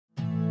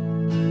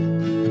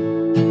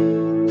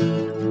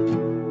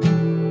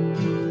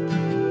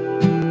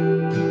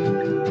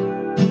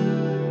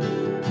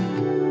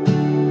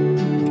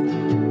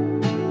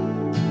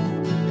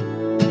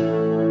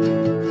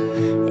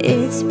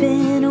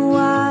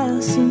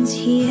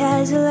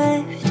days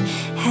left,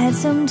 had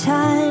some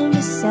time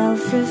to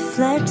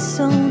self-reflect,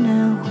 so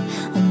now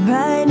I'm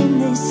writing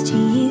this to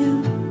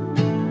you.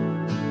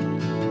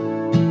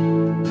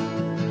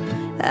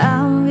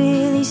 I'm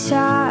really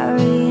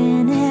sorry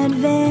in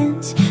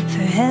advance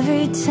for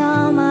every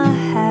time I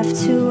have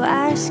to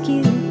ask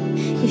you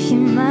if you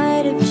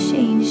might have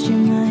changed your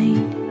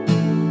mind.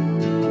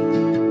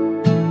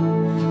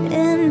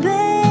 And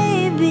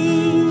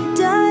baby,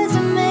 does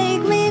it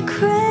make me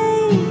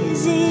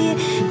crazy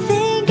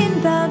thinking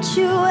about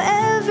you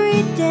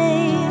every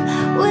day,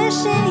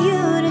 wishing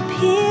you'd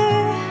appear.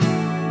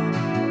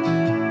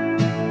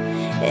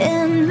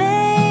 And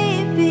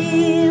maybe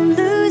I'm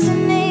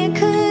losing it,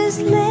 'cause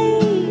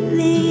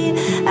lately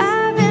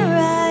I've been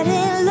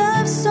writing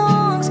love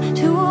songs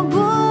to a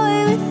boy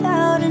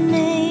without a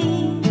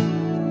name.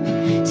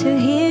 So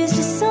here's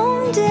to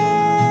someday.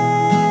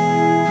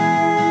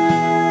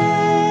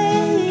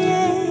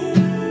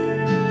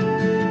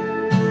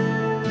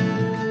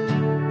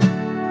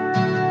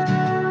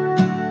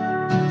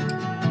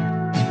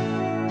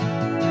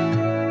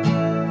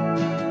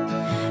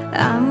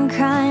 I'm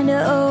kinda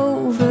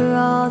over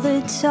all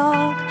the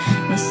talk.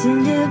 Miss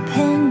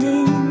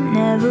Independent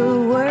never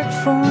worked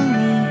for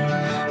me.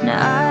 Now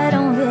I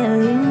don't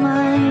really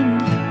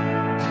mind.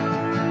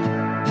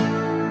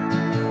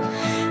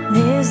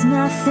 There's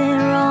nothing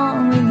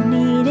wrong with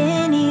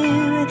needing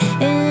you.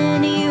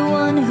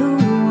 Anyone who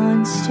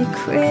wants to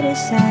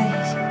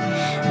criticize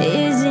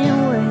isn't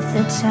worth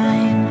the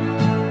time.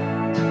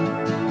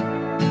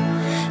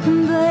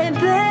 But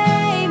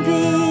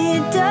baby,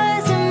 it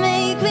doesn't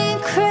make me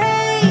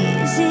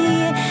crazy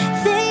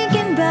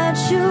thinking about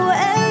you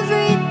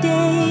every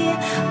day,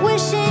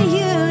 wishing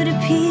you'd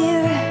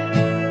appear.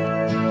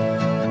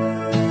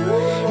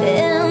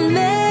 And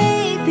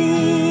maybe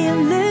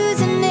I'm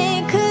losing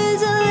it,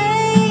 'cause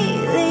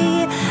lately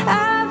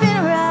I've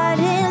been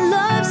writing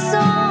love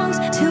songs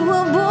to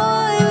a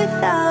boy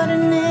without a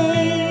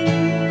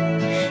name.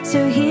 So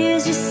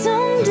here's your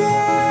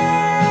someday.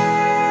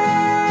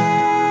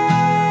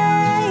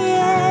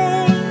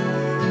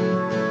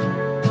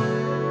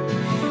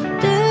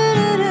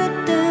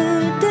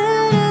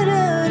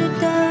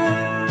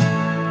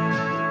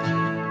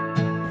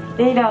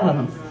 Leyla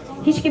Hanım,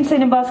 hiç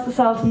kimsenin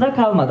baskısı altında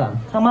kalmadan,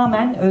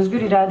 tamamen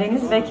özgür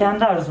iradeniz ve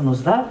kendi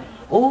arzunuzla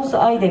Oğuz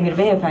Aydemir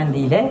Beyefendi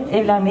ile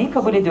evlenmeyi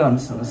kabul ediyor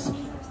musunuz?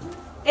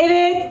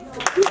 Evet.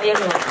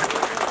 Hayırlı olsun.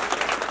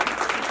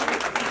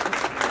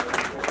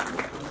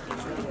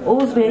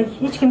 Oğuz Bey,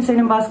 hiç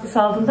kimsenin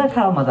baskısı altında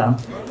kalmadan,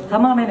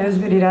 tamamen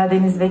özgür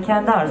iradeniz ve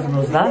kendi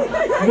arzunuzla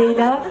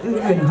Leyla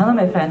Ürgün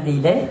Hanımefendi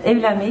ile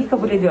evlenmeyi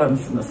kabul ediyor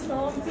musunuz?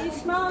 Son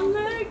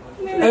pişmanlık.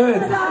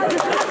 Evet.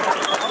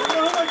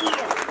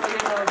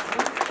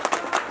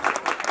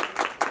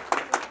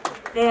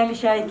 Değerli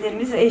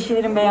şahitlerimiz,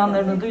 eşlerin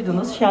beyanlarını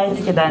duydunuz.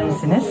 Şahitlik eder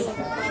misiniz?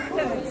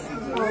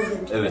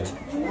 Evet.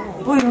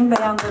 Buyurun,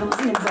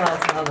 beyanlarımızı imza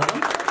altına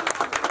alalım.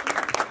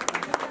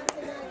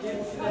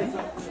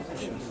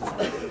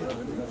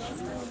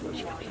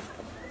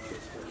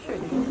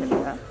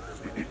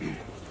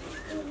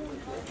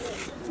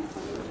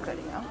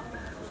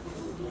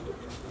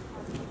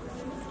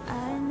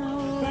 I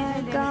know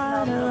I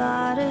got a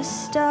lot of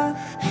stuff,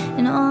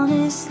 and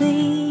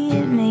honestly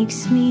it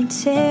makes me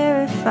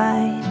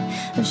terrified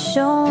of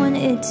showing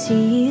it to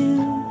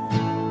you.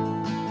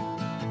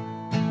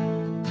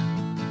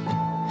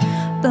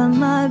 But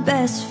my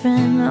best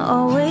friend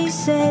always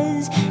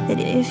says that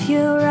if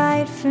you're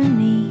right for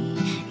me,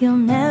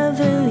 you'll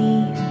never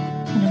leave,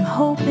 and I'm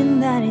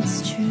hoping that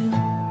it's true.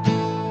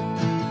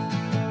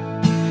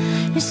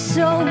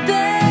 So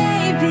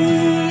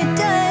baby, it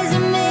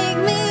doesn't make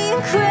me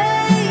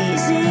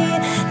crazy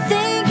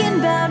thinking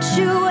about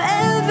you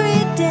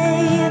every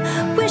day,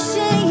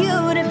 wishing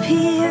you'd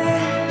appear.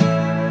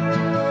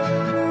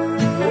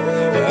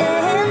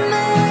 And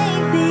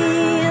maybe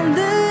I'm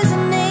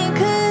losing it,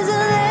 'cause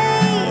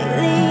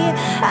lately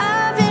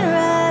I've been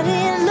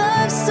writing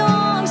love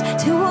songs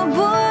to a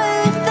boy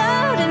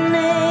without a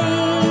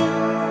name.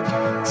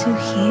 So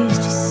here's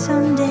to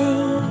someday.